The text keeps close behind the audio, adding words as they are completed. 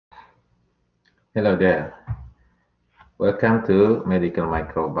Hello there. Welcome to Medical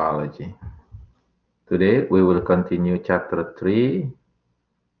Microbiology. Today we will continue chapter 3,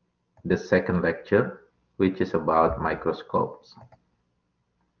 the second lecture, which is about microscopes.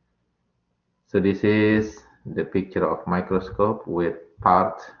 So this is the picture of microscope with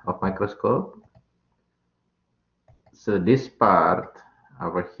part of microscope. So this part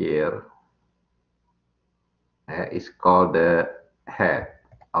over here is called the head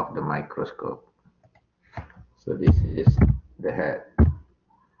of the microscope. So this is the head.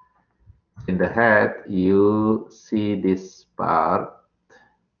 In the head, you see this part.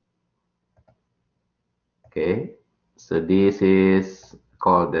 Okay, so this is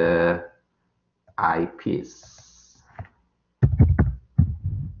called the eyepiece.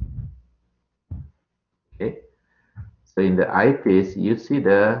 Okay, so in the eyepiece, you see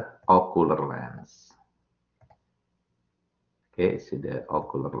the ocular lens. Okay, see the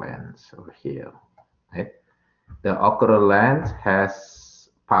ocular lens over here. Okay, the ocular lens has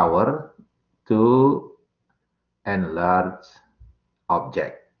power to enlarge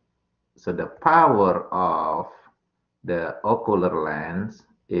object. So the power of the ocular lens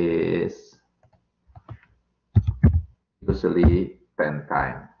is usually 10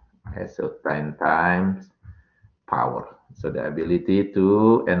 times. Okay, so 10 times power. So the ability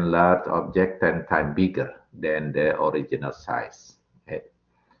to enlarge object 10 times bigger than the original size. Okay.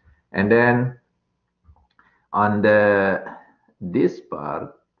 And then on this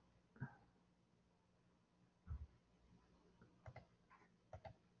part,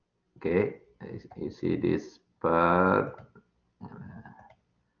 okay, you see this part,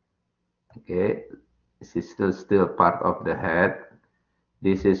 okay, this is still part of the head.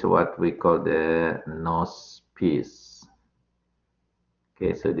 This is what we call the nose piece.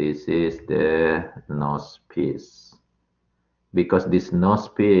 Okay, so this is the nose piece. Because this nose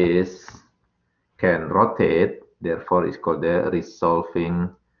piece can rotate, therefore it's called the resolving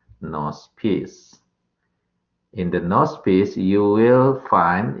nose piece. In the nose piece, you will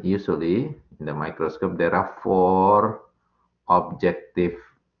find usually in the microscope there are 4 objective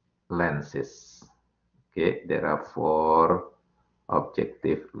lenses. Okay, there are 4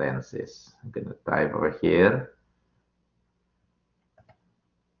 objective lenses. I'm going to type over here.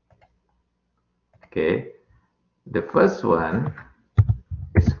 Okay, the first one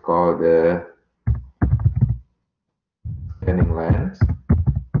is called the scanning lens.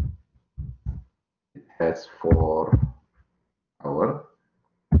 It has 4 power.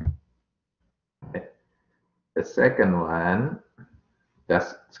 Okay. The second one, that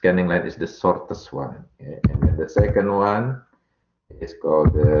scanning lens is the shortest one. Okay. And then the second one is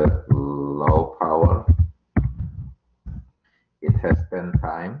called the low power. It has 10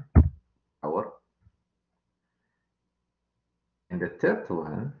 times power. And the third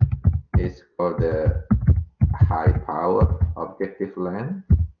one is called the high power objective lens.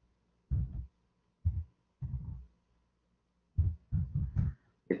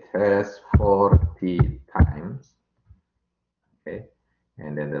 It has 40 times. Okay.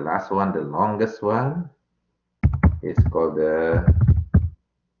 And then the last one, the longest one, is called the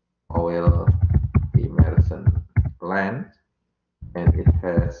oil immersion lens, and it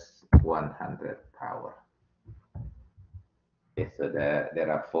has 100 power. Okay, so there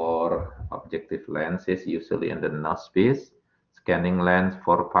are 4 objective lenses usually in the nose piece. Scanning lens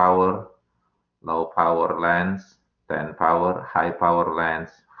 4 power, low power lens 10 power, high power lens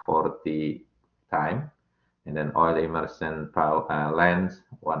 40 times, and then oil immersion power, lens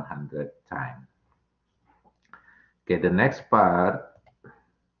 100 times. Okay, the next part,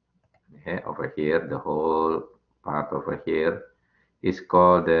 okay, over here, the whole part over here is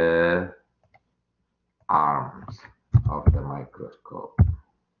called the arms of the microscope.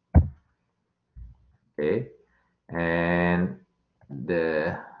 Okay, and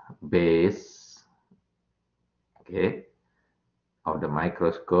the base, okay, of the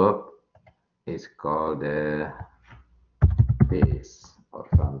microscope is called the base, or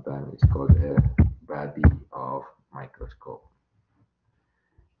sometimes it's called the body of microscope.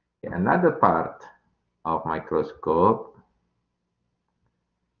 Okay, another part of microscope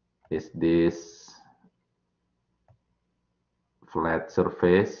is this flat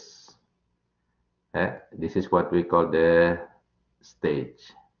surface. This is what we call the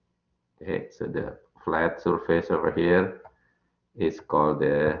stage. Okay, so the flat surface over here is called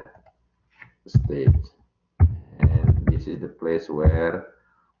the stage, and this is the place where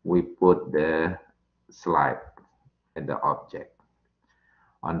we put the slide and the object.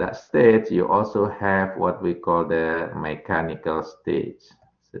 On that stage, you also have what we call the mechanical stage.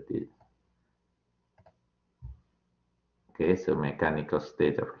 So Okay, so mechanical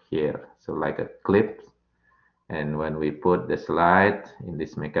state over here. So like a clip. And when we put the slide in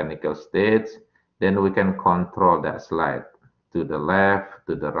this mechanical state, then we can control that slide to the left,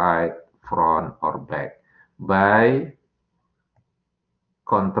 to the right, front, or back by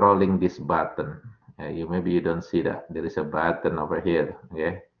controlling this button. Maybe you don't see that. There is a button over here.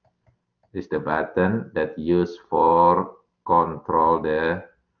 Okay, this is the button that used for control the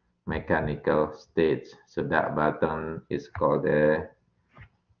mechanical state. So that button is called the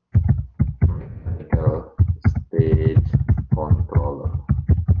mechanical state controller.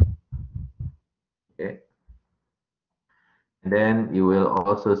 Okay. And then you will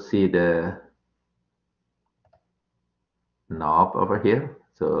also see the knob over here.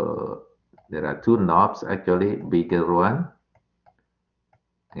 So there are two knobs actually, bigger one,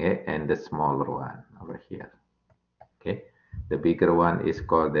 okay, and the smaller one over here. Okay, the bigger one is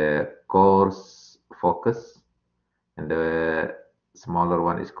called the coarse focus, and the smaller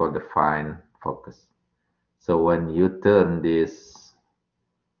one is called the fine focus. So when you turn this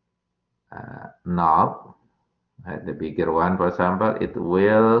knob, the bigger one, for example, it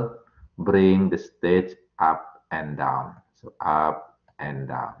will bring the stage up and down. So up and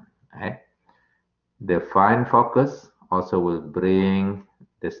down. Right? The fine focus also will bring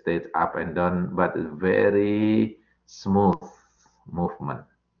the stage up and down, but very smooth movement.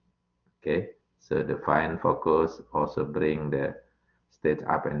 Okay, so the fine focus also bring the stage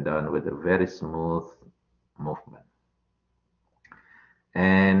up and down with a very smooth movement.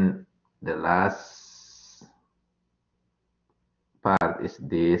 And the last part is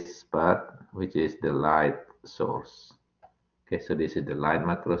this part, which is the light source. Okay, so this is the light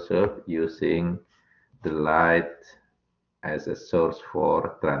microscope using the light as a source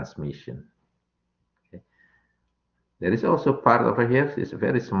for transmission. Okay. There is also part over here. It's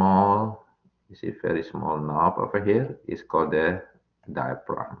very small. You see, very small knob over here. It's called the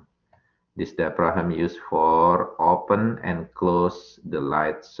diaphragm. This diaphragm used for open and close the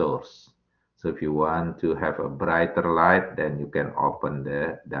light source. So if you want to have a brighter light, then you can open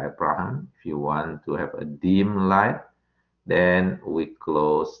the diaphragm. If you want to have a dim light, then we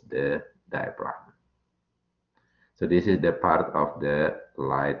close the diaphragm. So this is the part of the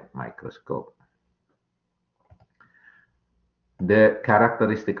light microscope. The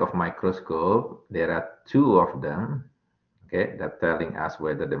characteristic of microscope, there are two of them, okay, that telling us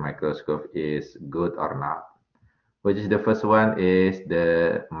whether the microscope is good or not. Which is the first one is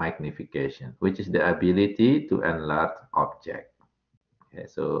the magnification, which is the ability to enlarge object. Okay,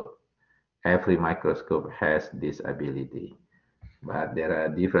 so every microscope has this ability, but there are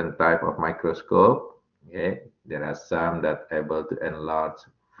different type of microscope. Okay, there are some that able to enlarge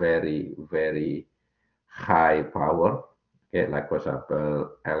very high power. Okay, like for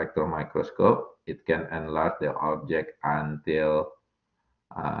example, electron microscope, it can enlarge the object until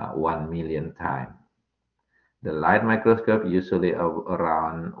 1 million times. The light microscope usually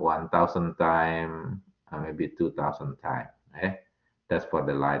around 1,000 times, maybe 2,000 times. That's for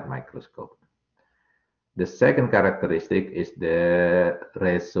the light microscope. The second characteristic is the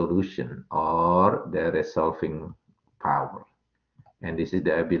resolution or the resolving power. And this is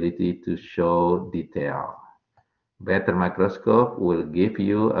the ability to show detail. Better microscope will give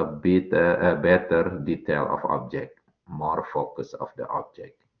you a better detail of object, more focus of the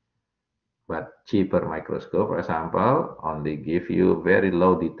object. But cheaper microscope, for example, only give you very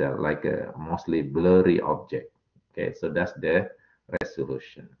low detail, like a mostly blurry object. Okay, so that's the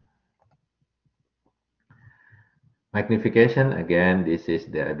resolution. Magnification, again, this is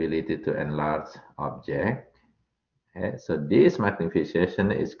the ability to enlarge object. Okay, so this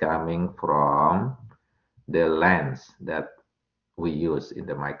magnification is coming from the lens that we use in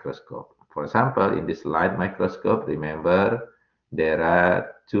the microscope. For example, in this light microscope, remember, there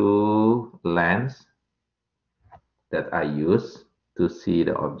are two lenses that I use to see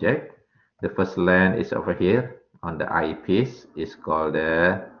the object. The first lens is over here on the eyepiece. It's called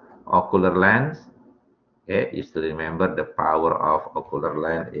the ocular lens. Okay, you still remember the power of ocular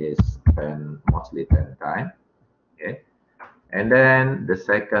lens is mostly 10 times. Okay, and then the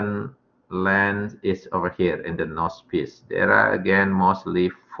second lens is over here in the nose piece. There are again mostly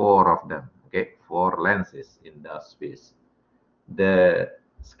four of them. Okay, four lenses in the piece. The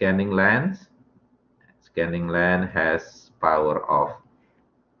scanning lens has power of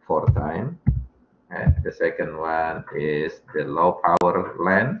 4 times. And the second one is the low power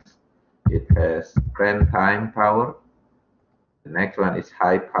lens. It has 10 times power. The next one is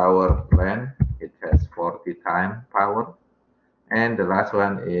high power lens. It has 40 times power. And the last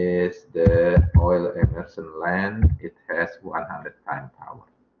one is the oil immersion lens. It has 100 times power.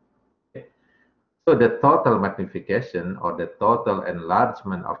 Okay. So the total magnification or the total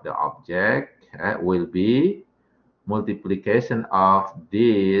enlargement of the object will be multiplication of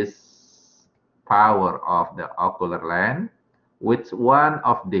this power of the ocular lens with one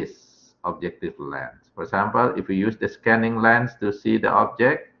of these objective lens. For example, if we use the scanning lens to see the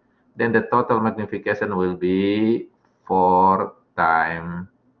object, then the total magnification will be 4 times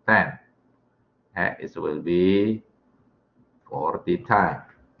 10. It will be 40 times.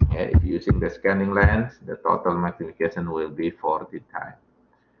 If using the scanning lens, the total magnification will be 40 times.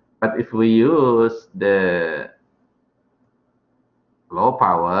 But if we use the low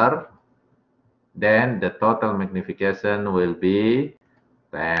power, then the total magnification will be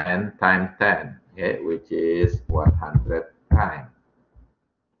 10 times 10, which is 100 times.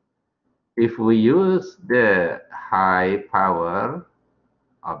 If we use the high power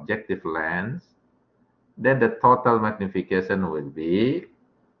objective lens, then the total magnification will be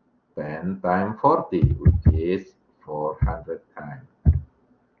 10 times 40, which is 400 times.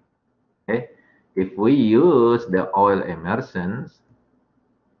 Okay. If we use the oil immersions,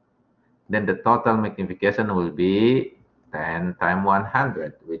 then the total magnification will be 10 times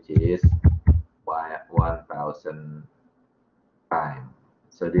 100, which is 1000 times.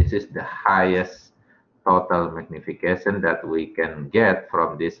 So this is the highest total magnification that we can get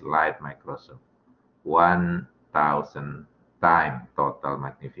from this light microscope. 1000 times total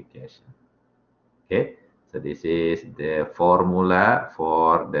magnification. Okay, so this is the formula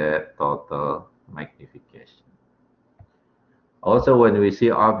for the total magnification. Also, when we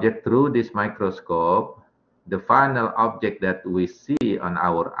see object through this microscope, the final object that we see on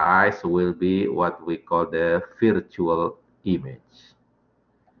our eyes will be what we call the virtual image.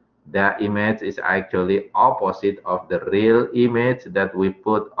 The image is actually opposite of the real image that we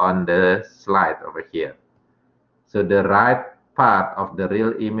put on the slide over here. So the right part of the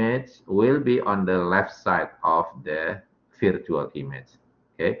real image will be on the left side of the virtual image.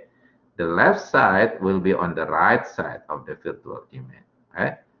 Okay, the left side will be on the right side of the virtual image.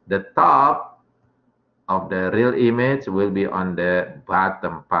 Okay? The top of the real image will be on the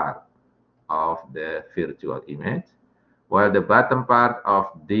bottom part of the virtual image, while the bottom part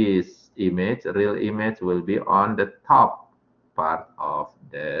of this image, real image, will be on the top part of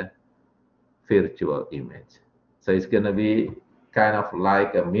the virtual image. So it's going to be kind of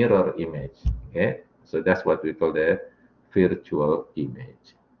like a mirror image. Okay, so that's what we call the virtual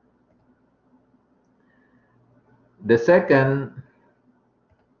image. The second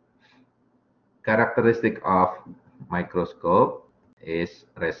characteristic of microscope is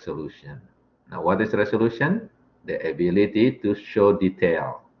resolution. Now, what is resolution? The ability to show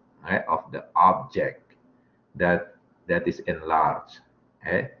detail, right, of the object that is enlarged.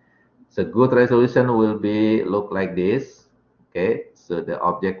 Okay? So good resolution will be look like this. Okay, so the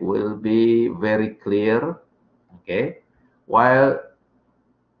object will be very clear. Okay, while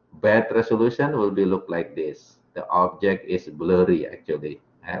bad resolution will be look like this. The object is blurry actually.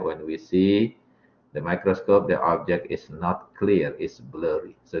 When we see the microscope, the object is not clear, it's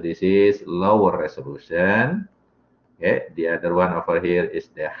blurry. So this is lower resolution. Okay, the other one over here is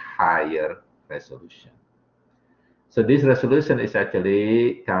the higher resolution. So this resolution is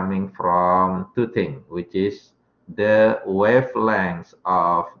actually coming from two things, which is the wavelengths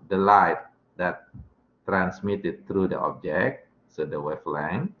of the light that transmitted through the object, so the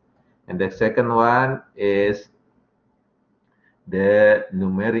wavelength. And the second one is the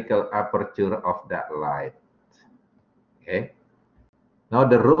numerical aperture of that light. Okay. Now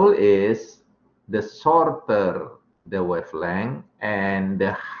the rule is the shorter the wavelength and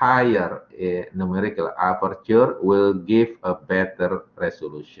the higher numerical aperture will give a better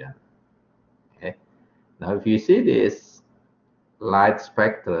resolution. Okay. Now if you see this light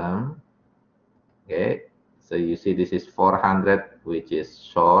spectrum, okay, so you see this is 400, which is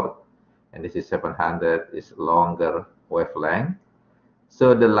short, and this is 700, is longer wavelength.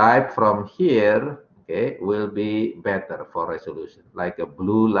 So the light from here, okay, will be better for resolution. Like a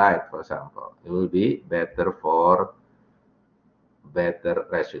blue light, for example, it will be better for better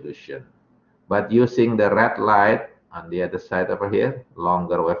resolution. But using the red light on the other side over here,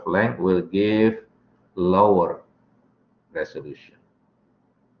 longer wavelength, will give lower resolution.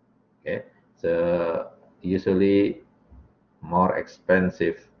 Okay, so usually more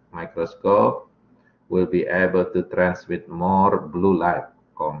expensive microscope will be able to transmit more blue light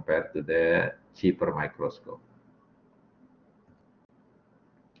compared to the cheaper microscope.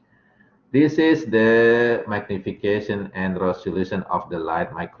 This is the magnification and resolution of the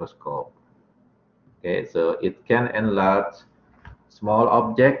light microscope. Okay, so it can enlarge small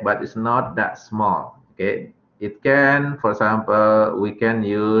object, but it's not that small. Okay, it can, for example, we can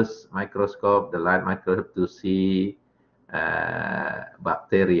use microscope, the light microscope, to see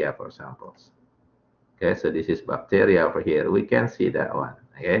bacteria, for example. Okay, so this is bacteria over here. We can see that one.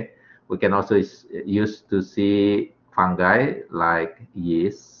 Okay, we can also use to see fungi like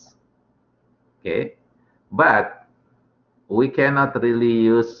yeast. Okay, but we cannot really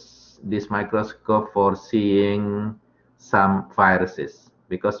use this microscope for seeing some viruses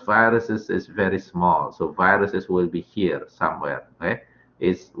because viruses is very small. So viruses will be here somewhere. Okay,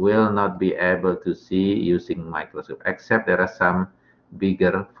 it will not be able to see using microscope, except there are some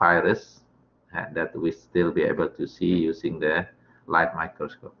bigger virus that we still be able to see using the light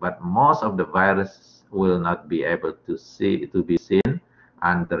microscope. But most of the viruses will not be able to be seen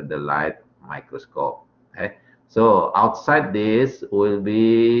under the light microscope. Okay? So outside this will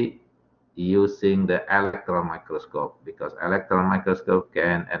be using the electron microscope because electron microscope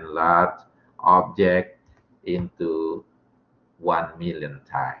can enlarge object into 1,000,000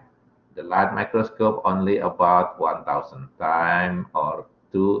 times. The light microscope only about 1,000 times or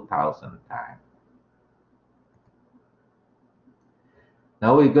 2,000 times.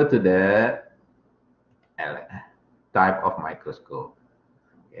 Now we go to the type of microscope.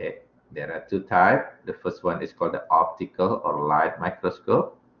 Okay, there are two types. The first one is called the optical or light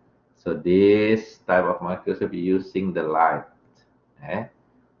microscope. So this type of microscope using the light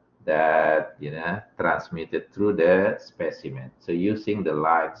that transmitted through the specimen. So using the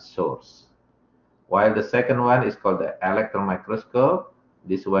light source. While the second one is called the electron microscope.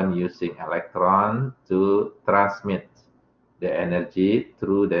 This one using electron to transmit the energy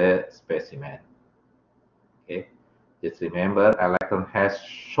through the specimen. Okay, just remember electron has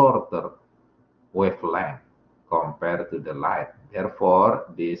shorter wavelength compared to the light. Therefore,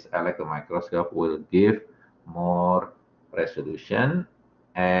 this electron microscope will give more resolution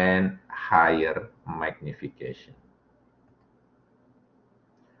and higher magnification.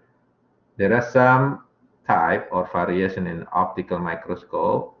 There are some type or variation in optical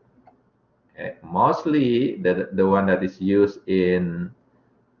microscope. Mostly the one that is used in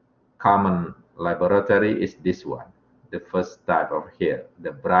common laboratory is this one, the first type over here,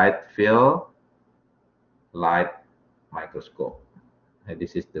 the bright field light microscope. And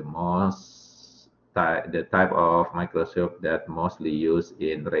this is the type of microscope that mostly used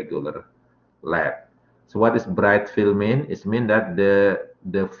in regular lab. So what does bright field mean? It means that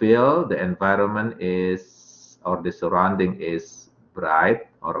the field, the environment is, or the surrounding is bright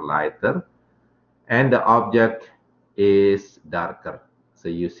or lighter, and the object is darker. So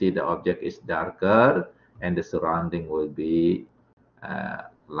you see the object is darker and the surrounding will be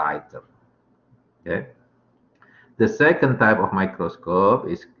lighter. Okay. The second type of microscope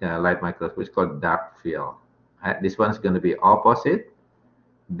is light microscope. It's called dark field. This one's going to be opposite.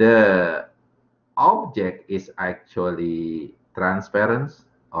 The object is actually transparent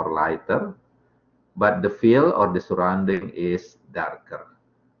or lighter, but the field or the surrounding is darker.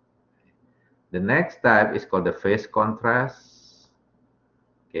 The next type is called the phase contrast.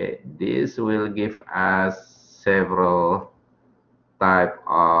 Okay, this will give us several type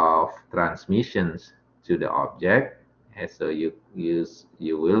of transmissions to the object. And so you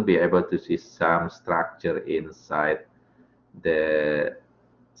will be able to see some structure inside the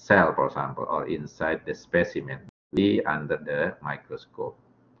cell, for example, or inside the specimen under the microscope.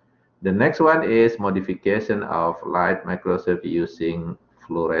 The next one is modification of light microscope using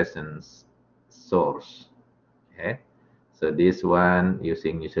fluorescence source. Okay, so this one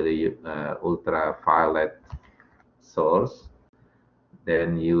using usually ultraviolet source.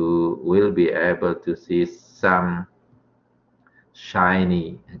 Then you will be able to see some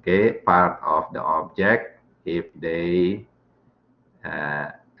shiny part of the object if they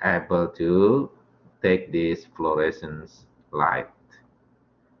able to take this fluorescence light.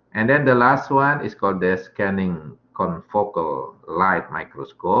 And then the last one is called the scanning confocal light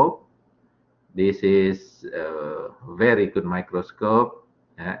microscope. This is a very good microscope.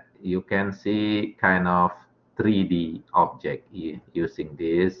 You can see kind of 3D object using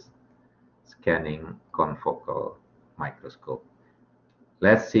this scanning confocal microscope.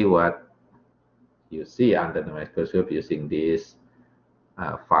 Let's see what you see under the microscope using these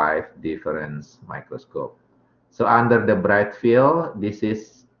 5 different microscopes. So under the bright field, this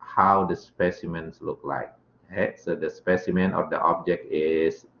is how the specimens look like. Okay? So the specimen or the object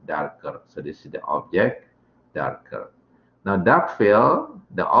is darker. So this is the object, darker. Now dark field,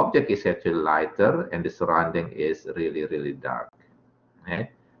 the object is actually lighter and the surrounding is really, really dark.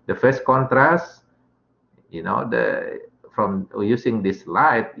 Okay? The phase contrast, from using this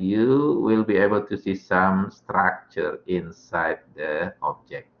light, you will be able to see some structure inside the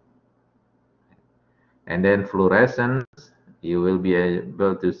object. And then fluorescence, you will be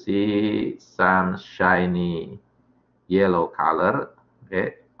able to see some shiny yellow color,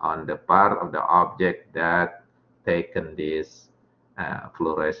 okay, on the part of the object that taken this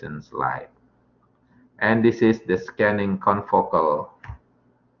fluorescence light. And this is the scanning confocal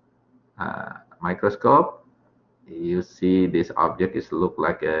microscope. You see this object is look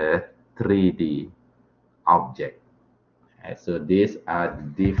like a 3D object. And so these are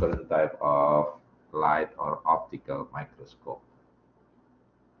different type of light or optical microscope.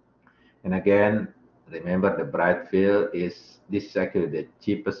 And again, remember the bright field is, this is actually the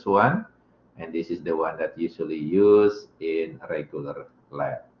cheapest one, and this is the one that usually used in regular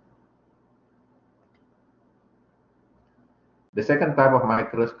lab. The second type of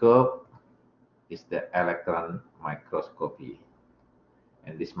microscope is the electron microscopy.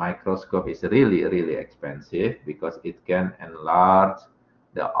 And this microscope is really, really expensive because it can enlarge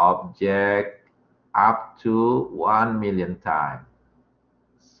the object up to 1 million times.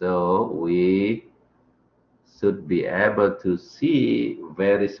 So we should be able to see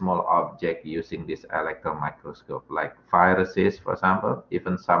very small object using this electron microscope, like viruses, for example.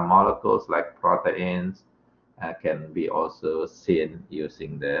 Even some molecules like proteins can be also seen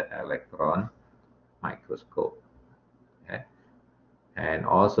using the electron microscope. Okay? And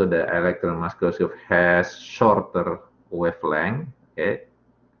also the electron microscope has shorter wavelength, okay?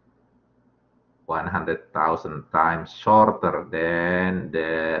 100,000 times shorter than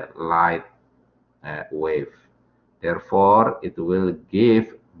the light wave. Therefore, it will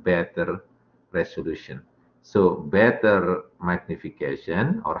give better resolution. So better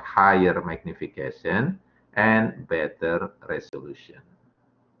magnification or higher magnification and better resolution.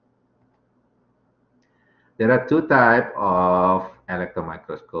 There are two types of electron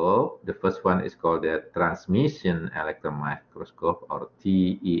microscope. The first one is called the transmission electron microscope, or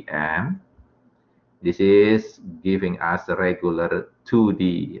TEM. This is giving us a regular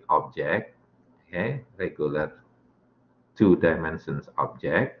 2D object, okay, regular 2 dimensions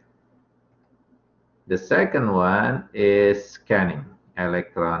object. The second one is scanning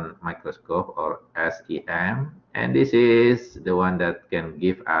electron microscope, or SEM, and this is the one that can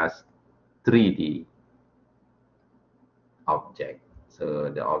give us 3D object.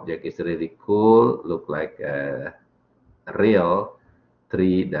 So the object is really cool, look like a real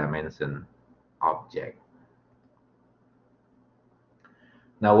 3-dimension object.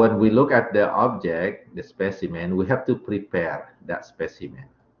 Now, when we look at the object, the specimen, we have to prepare that specimen.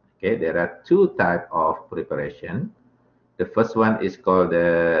 Okay, there are two types of preparation. The first one is called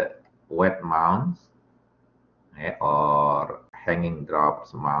the wet mounts, okay, or hanging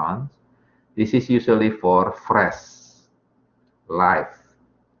drops mounts. This is usually for fresh, live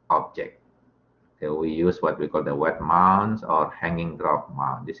object. Okay, we use what we call the wet mounts or hanging drop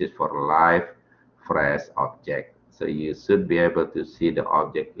mount. This is for live, fresh object. So you should be able to see the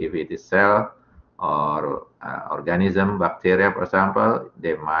object. If it is cell or organism, bacteria, for example,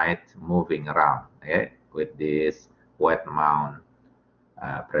 they might moving around, okay, with this wet mount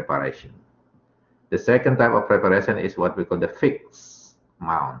preparation. The second type of preparation is what we call the fixed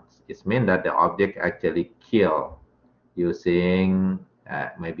mounts. It means that the object actually kill using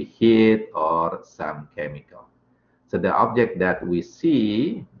maybe heat or some chemical. So the object that we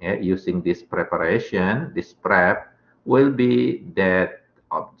see using this preparation, this prep, will be dead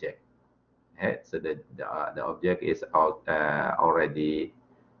object. So the object is already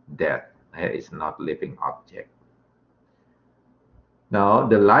dead. It's not living object. Now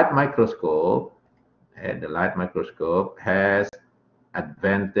the light microscope, has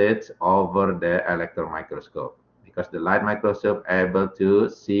advantage over the electron microscope, because the light microscope able to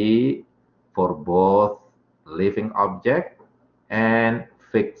see for both living object and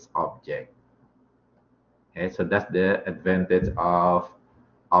fixed object. Okay, so that's the advantage of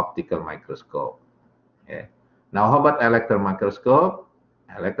optical microscope. Okay. Now, how about electron microscope?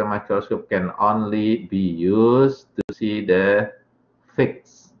 Electron microscope can only be used to see the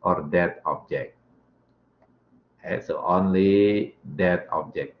fixed or dead object. Okay, so only dead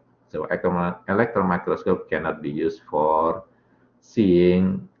object. So electron microscope cannot be used for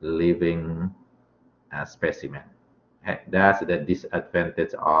seeing living specimen. Okay, that's the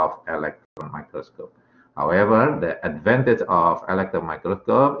disadvantage of electron microscope. However, the advantage of electron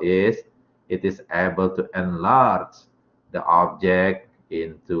microscope is it is able to enlarge the object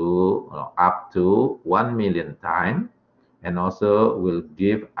into up to 1 million times, and also will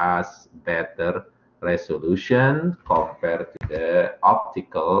give us better resolution compared to the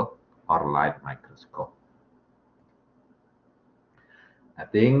optical or light microscope. I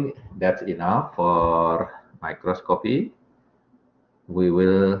think that's enough for microscopy. We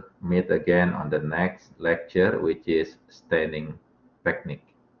will meet again on the next lecture, which is staining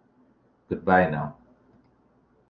technique. Goodbye now.